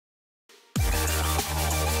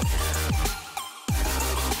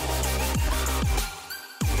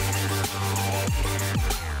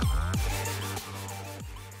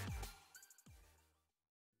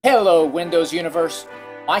Hello Windows Universe,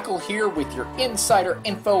 Michael here with your insider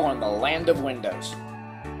info on the land of Windows.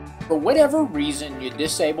 For whatever reason you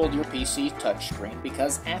disabled your PC touchscreen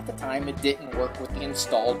because at the time it didn't work with the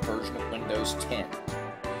installed version of Windows 10.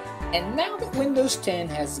 And now that Windows 10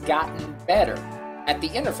 has gotten better at the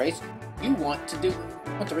interface, you want to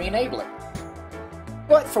re-enable it.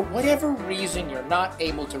 But for whatever reason you're not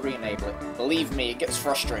able to re-enable it. Believe me, it gets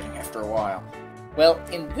frustrating after a while. Well,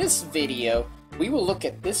 in this video, we will look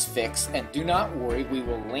at this fix, and do not worry, we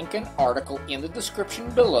will link an article in the description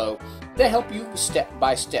below to help you step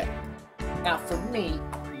by step. Now for me,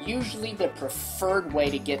 usually the preferred way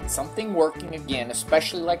to get something working again,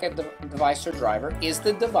 especially like a device or driver, is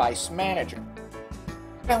the device manager.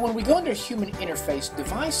 Now when we go under human interface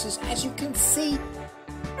devices, as you can see,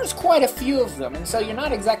 there's quite a few of them, and so you're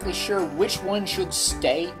not exactly sure which one should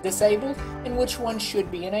stay disabled and which one should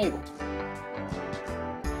be enabled.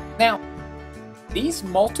 Now, these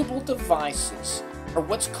multiple devices are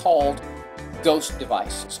what's called ghost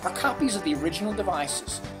devices, are copies of the original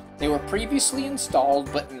devices. They were previously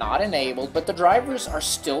installed but not enabled, but the drivers are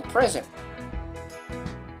still present.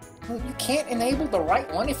 You can't enable the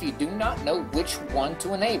right one if you do not know which one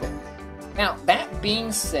to enable. Now, that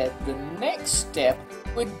being said, the next step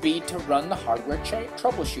would be to run the Hardware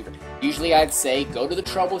Troubleshooter. Usually I'd say go to the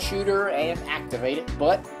Troubleshooter and activate it,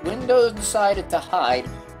 but Windows decided to hide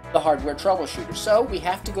the Hardware Troubleshooter. So we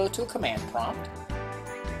have to go to a command prompt,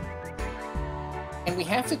 and we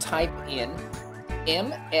have to type in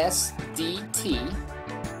msdt.exe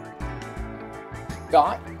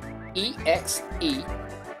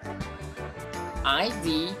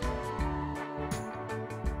id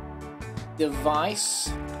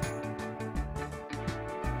device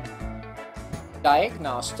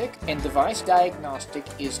diagnostic, and device diagnostic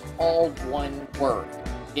is all one word.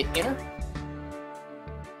 Hit enter,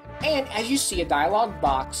 and as you see, a dialog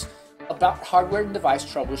box about Hardware and Device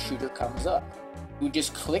Troubleshooter comes up. You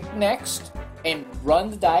just click next and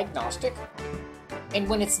run the diagnostic, and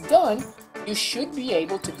when it's done, you should be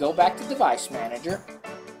able to go back to Device Manager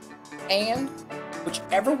and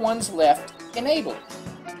whichever one's left, enable it.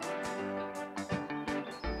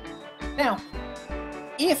 Now,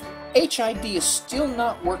 if HID is still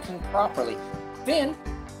not working properly, then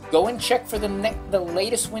go and check for the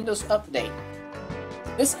latest Windows update.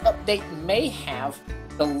 This update may have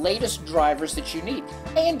the latest drivers that you need,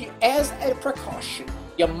 and as a precaution,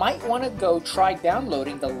 you might want to go try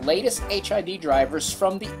downloading the latest HID drivers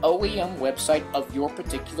from the OEM website of your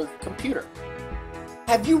particular computer.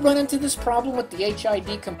 Have you run into this problem with the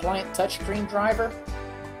HID compliant touchscreen driver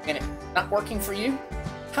and it not working for you?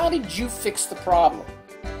 How did you fix the problem?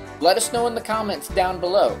 Let us know in the comments down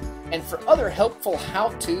below, and for other helpful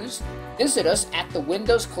how-tos, visit us at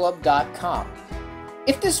thewindowsclub.com.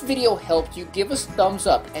 If this video helped you, give us a thumbs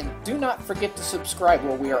up, and do not forget to subscribe,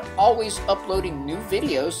 where we are always uploading new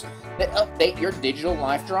videos that update your digital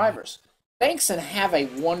life drivers. Thanks and have a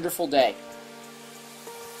wonderful day.